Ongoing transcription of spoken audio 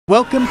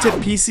Welcome to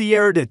PC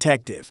Error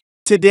Detective.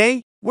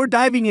 Today, we're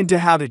diving into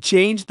how to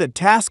change the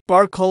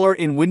taskbar color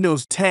in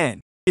Windows 10.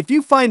 If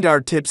you find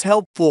our tips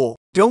helpful,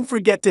 don't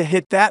forget to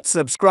hit that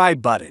subscribe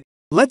button.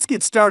 Let's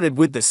get started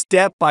with the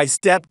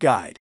step-by-step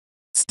guide.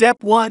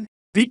 Step 1.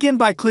 Begin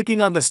by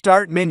clicking on the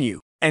Start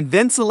menu, and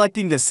then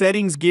selecting the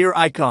Settings gear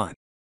icon.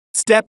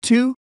 Step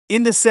 2.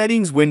 In the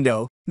Settings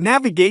window,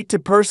 navigate to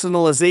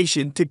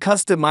Personalization to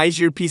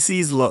customize your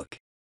PC's look.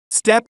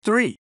 Step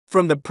 3.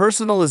 From the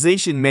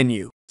Personalization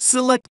menu,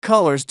 select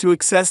Colors to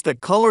access the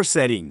color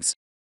settings.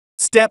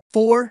 Step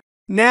 4.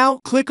 Now,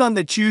 click on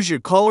the Choose Your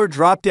Color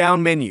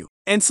drop-down menu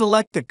and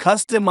select the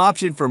Custom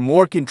option for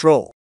more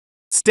control.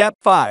 Step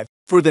 5.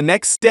 For the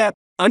next step,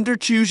 under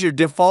Choose Your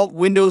Default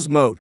Windows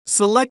Mode,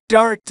 select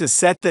Dark to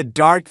set the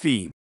dark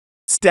theme.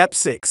 Step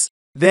 6.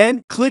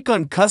 Then, click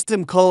on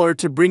Custom Color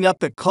to bring up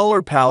the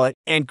color palette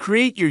and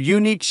create your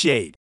unique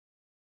shade.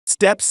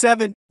 Step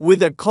 7.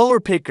 With a color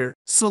picker,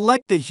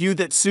 select the hue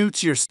that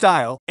suits your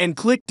style and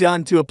click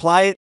Done to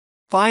apply it.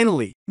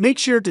 Finally, make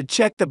sure to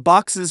check the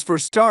boxes for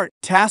Start,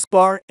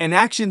 Taskbar, and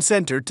Action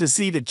Center to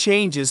see the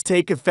changes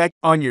take effect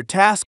on your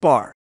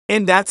taskbar.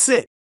 And that's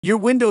it! Your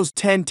Windows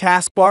 10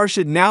 taskbar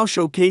should now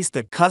showcase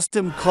the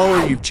custom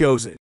color you've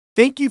chosen.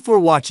 Thank you for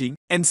watching,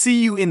 and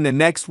see you in the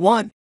next one.